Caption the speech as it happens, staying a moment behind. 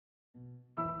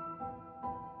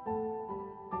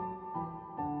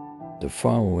The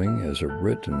following is a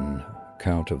written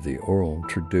account of the oral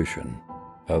tradition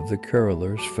of the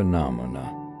carolers'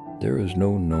 phenomena. There is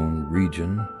no known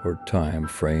region or time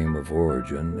frame of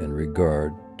origin in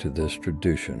regard to this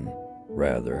tradition.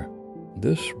 Rather,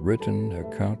 this written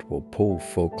account will pull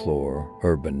folklore,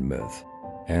 urban myth,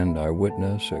 and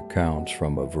eyewitness accounts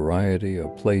from a variety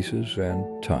of places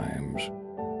and times.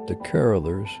 The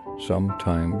carolers,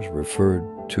 sometimes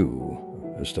referred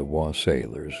to as the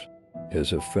wassailers,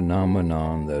 is a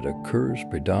phenomenon that occurs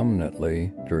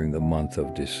predominantly during the month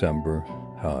of December.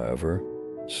 However,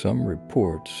 some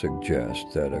reports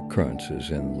suggest that occurrences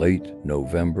in late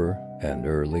November and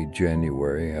early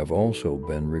January have also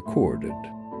been recorded.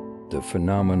 The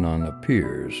phenomenon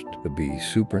appears to be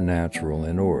supernatural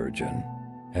in origin,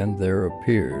 and there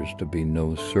appears to be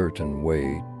no certain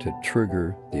way to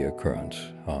trigger the occurrence.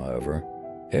 However,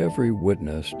 every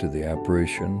witness to the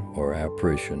apparition or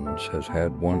apparitions has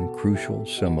had one crucial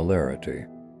similarity.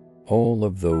 All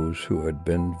of those who had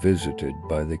been visited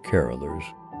by the carolers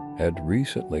had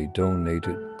recently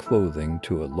donated clothing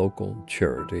to a local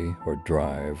charity or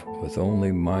drive, with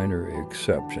only minor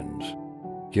exceptions,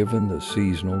 given the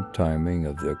seasonal timing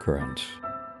of the occurrence.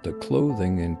 The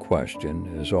clothing in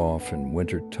question is often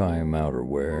wintertime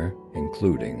outerwear,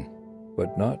 including,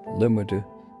 but not limited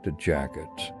to,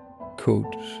 jackets,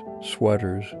 coats,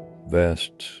 sweaters,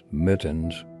 vests,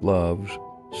 mittens, gloves,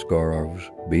 scarves,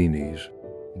 beanies,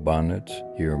 bonnets,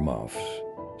 earmuffs,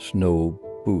 snow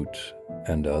boots,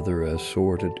 and other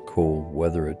assorted cold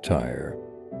weather attire.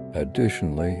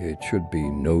 Additionally, it should be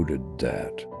noted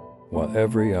that, while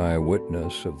every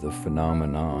eyewitness of the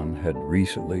phenomenon had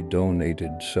recently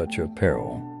donated such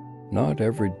apparel, not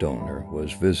every donor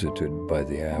was visited by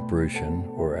the apparition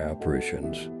or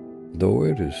apparitions, though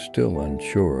it is still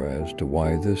unsure as to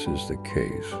why this is the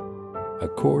case.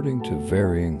 According to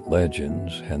varying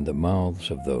legends and the mouths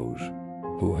of those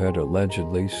who had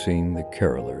allegedly seen the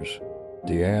carolers,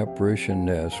 the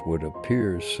apparitioness would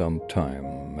appear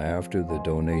sometime after the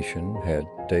donation had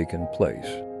taken place,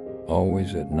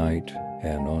 always at night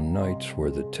and on nights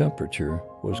where the temperature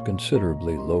was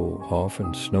considerably low,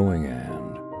 often snowing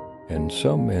and, in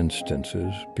some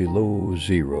instances, below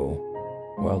zero,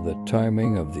 while the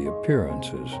timing of the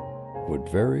appearances would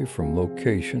vary from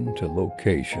location to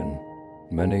location.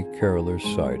 Many caroler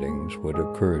sightings would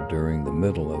occur during the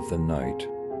middle of the night,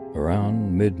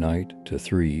 around midnight to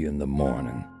 3 in the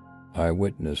morning.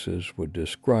 Eyewitnesses would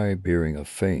describe hearing a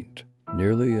faint,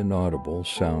 nearly inaudible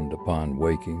sound upon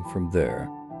waking from their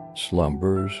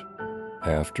slumbers.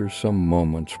 After some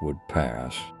moments would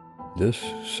pass, this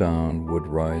sound would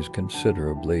rise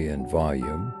considerably in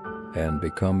volume and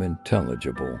become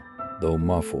intelligible, though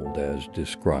muffled as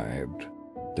described.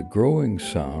 The growing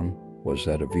sound was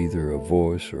that of either a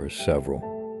voice or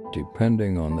several,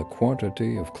 depending on the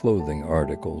quantity of clothing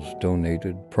articles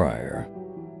donated prior.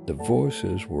 The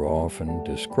voices were often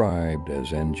described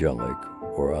as angelic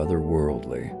or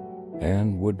otherworldly,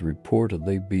 and would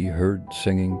reportedly be heard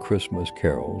singing Christmas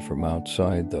carols from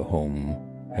outside the home.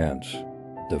 Hence,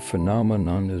 the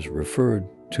phenomenon is referred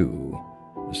to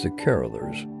as the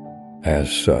carolers.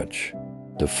 As such,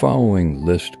 the following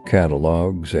list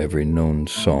catalogs every known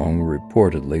song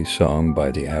reportedly sung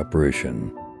by the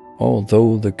apparition,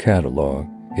 although the catalog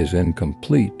is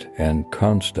incomplete and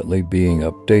constantly being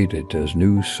updated as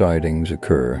new sightings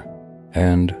occur,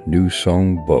 and new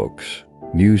song books,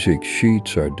 music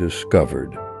sheets are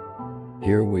discovered.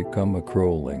 Here we come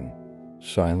a-crowling,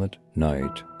 silent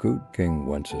night, good King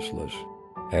Wenceslas,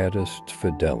 addest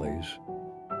fidelis.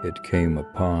 It came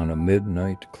upon a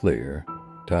midnight clear,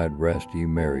 tide rest ye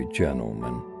merry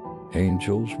gentlemen.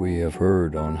 Angels we have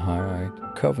heard on high,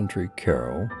 Coventry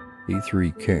carol, ye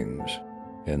three kings,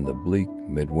 in the bleak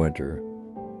midwinter,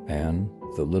 and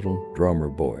the little drummer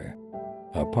boy.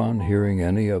 Upon hearing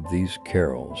any of these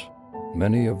carols,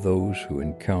 many of those who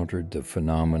encountered the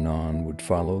phenomenon would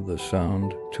follow the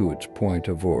sound to its point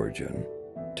of origin,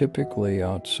 typically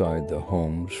outside the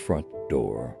home's front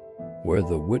door, where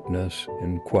the witness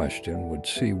in question would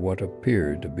see what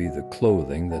appeared to be the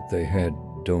clothing that they had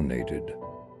donated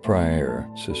prior,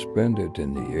 suspended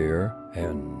in the air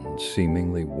and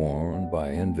seemingly worn by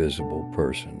invisible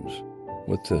persons,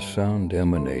 with the sound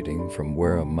emanating from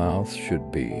where a mouth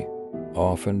should be,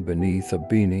 often beneath a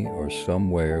beanie or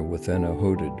somewhere within a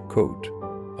hooded coat.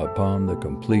 Upon the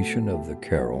completion of the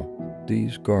carol,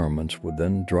 these garments would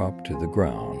then drop to the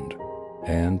ground,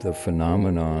 and the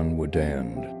phenomenon would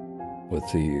end, with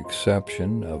the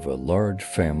exception of a large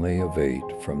family of 8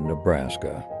 from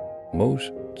Nebraska.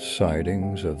 Most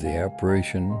sightings of the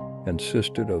apparition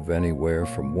consisted of anywhere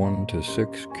from 1 to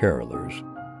 6 carolers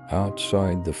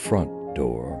outside the front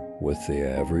door, with the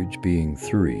average being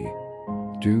 3.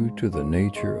 Due to the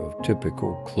nature of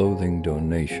typical clothing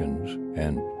donations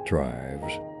and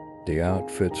drives, the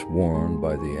outfits worn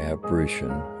by the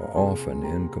apparition are often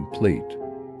incomplete,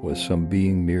 with some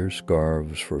being mere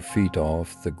scarves for feet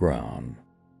off the ground,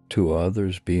 to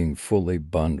others being fully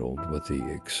bundled with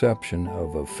the exception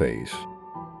of a face.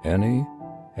 Any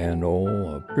and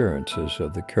all appearances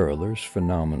of the carolers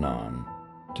phenomenon,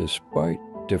 despite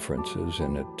differences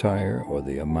in attire or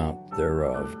the amount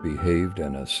thereof, behaved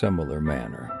in a similar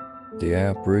manner. The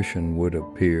apparition would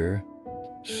appear,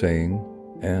 sing,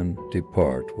 and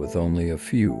depart, with only a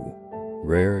few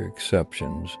rare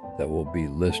exceptions that will be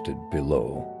listed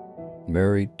below.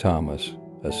 Mary Thomas,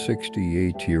 a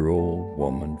 68-year-old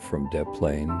woman from Des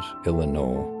Plaines,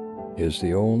 Illinois, is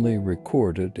the only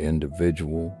recorded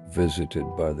individual visited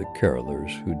by the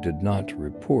carolers who did not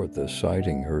report the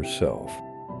sighting herself.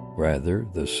 Rather,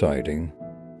 the sighting,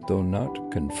 though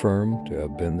not confirmed to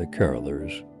have been the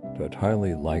carolers, but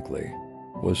highly likely,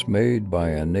 was made by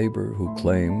a neighbor who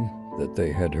claimed that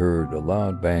they had heard a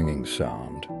loud banging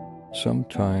sound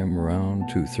sometime around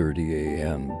 2:30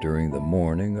 a.m. during the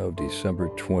morning of December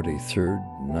 23,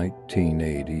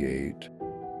 1988.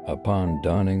 Upon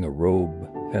donning a robe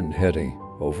and heading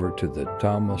over to the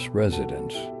Thomas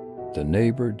residence, the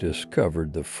neighbor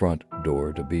discovered the front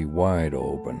door to be wide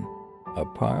open, a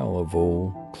pile of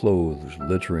old clothes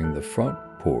littering the front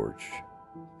porch,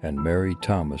 and Mary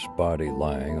Thomas' body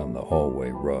lying on the hallway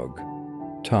rug.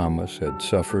 Thomas had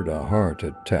suffered a heart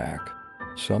attack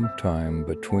sometime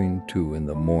between 2 in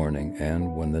the morning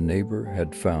and when the neighbor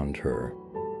had found her.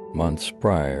 Months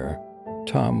prior,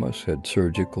 Thomas had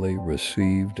surgically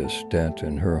received a stent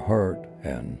in her heart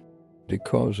and,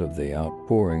 because of the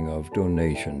outpouring of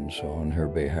donations on her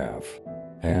behalf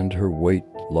and her weight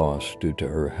loss due to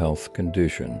her health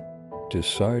condition,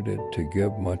 decided to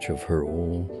give much of her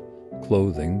old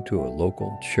clothing to a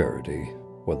local charity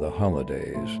for the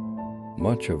holidays.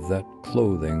 Much of that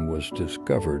clothing was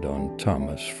discovered on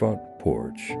Thomas' front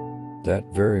porch that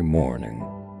very morning.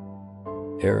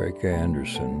 Eric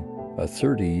Anderson, a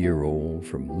 30-year-old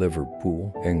from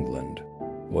Liverpool, England,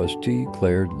 was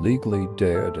declared legally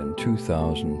dead in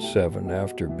 2007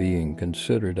 after being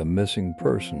considered a missing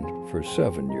person for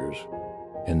 7 years.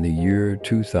 In the year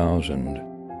 2000,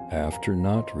 after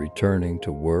not returning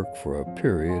to work for a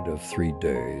period of 3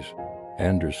 days,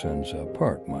 Anderson's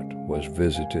apartment was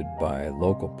visited by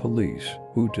local police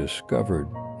who discovered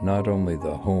not only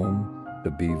the home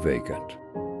to be vacant,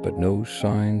 but no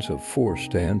signs of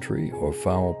forced entry or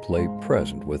foul play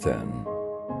present within.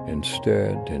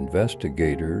 Instead,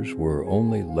 investigators were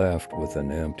only left with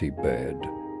an empty bed,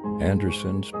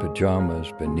 Anderson's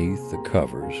pajamas beneath the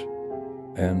covers,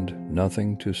 and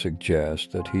nothing to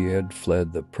suggest that he had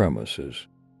fled the premises.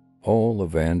 All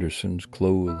of Anderson's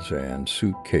clothes and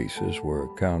suitcases were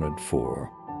accounted for,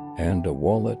 and a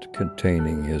wallet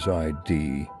containing his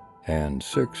ID and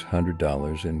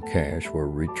 $600 in cash were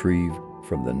retrieved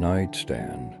from the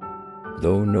nightstand.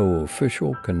 Though no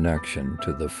official connection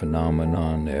to the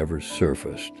phenomenon ever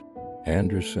surfaced,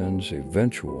 Anderson's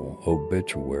eventual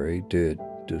obituary did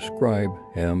describe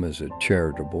him as a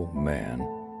charitable man.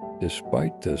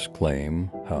 Despite this claim,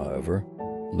 however,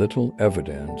 little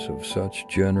evidence of such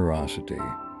generosity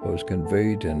was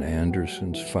conveyed in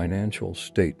Anderson's financial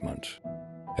statements.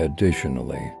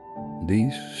 Additionally,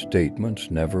 these statements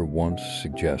never once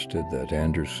suggested that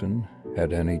Anderson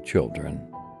had any children,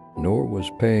 nor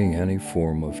was paying any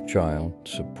form of child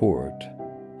support.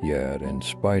 Yet, in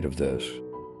spite of this,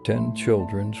 10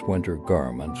 children's winter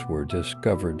garments were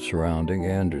discovered surrounding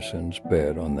Anderson's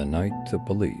bed on the night the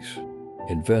police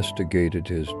investigated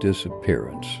his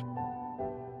disappearance.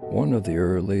 One of the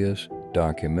earliest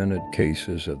documented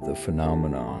cases of the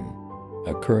phenomenon,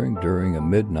 occurring during a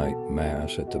midnight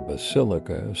mass at the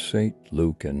Basilica of St.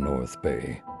 Luke in North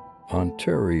Bay,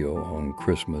 Ontario on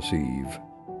Christmas Eve,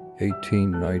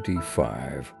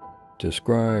 1895,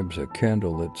 describes a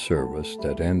candlelit service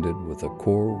that ended with a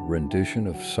choral rendition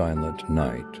of Silent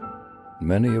Night.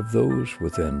 Many of those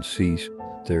within ceased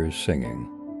their singing,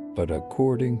 but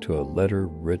according to a letter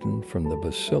written from the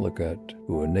Basilica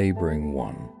to a neighboring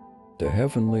one, the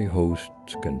heavenly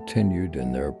hosts continued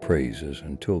in their praises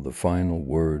until the final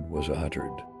word was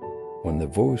uttered. When the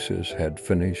voices had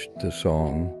finished the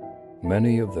song,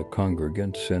 many of the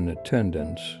congregants in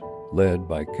attendance, led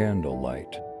by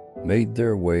candlelight, made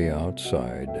their way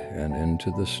outside and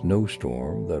into the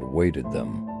snowstorm that awaited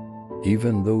them.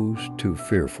 Even those too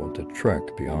fearful to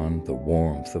trek beyond the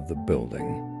warmth of the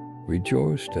building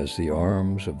rejoiced as the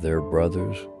arms of their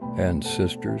brothers and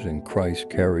sisters in Christ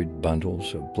carried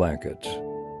bundles of blankets,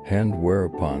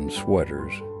 hand-wear-upon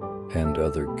sweaters, and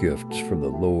other gifts from the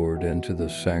Lord into the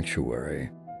sanctuary.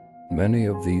 Many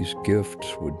of these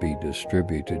gifts would be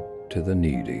distributed to the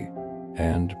needy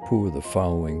and poor the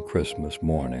following Christmas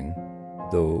morning,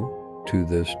 though, to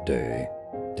this day,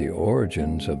 the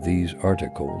origins of these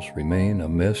articles remain a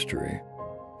mystery.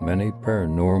 Many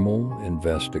paranormal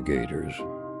investigators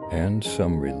and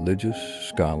some religious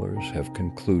scholars have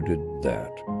concluded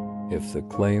that, if the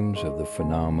claims of the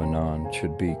phenomenon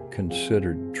should be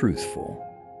considered truthful,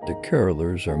 the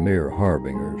carolers are mere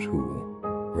harbingers who,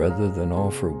 rather than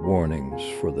offer warnings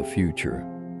for the future,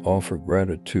 offer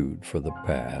gratitude for the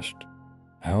past.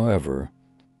 However,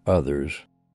 others,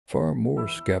 far more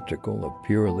skeptical of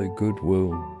purely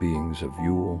good-willed beings of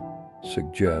Yule,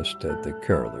 suggest that the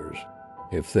carolers,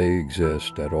 if they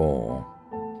exist at all,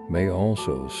 may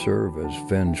also serve as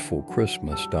vengeful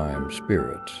Christmas-time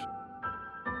spirits.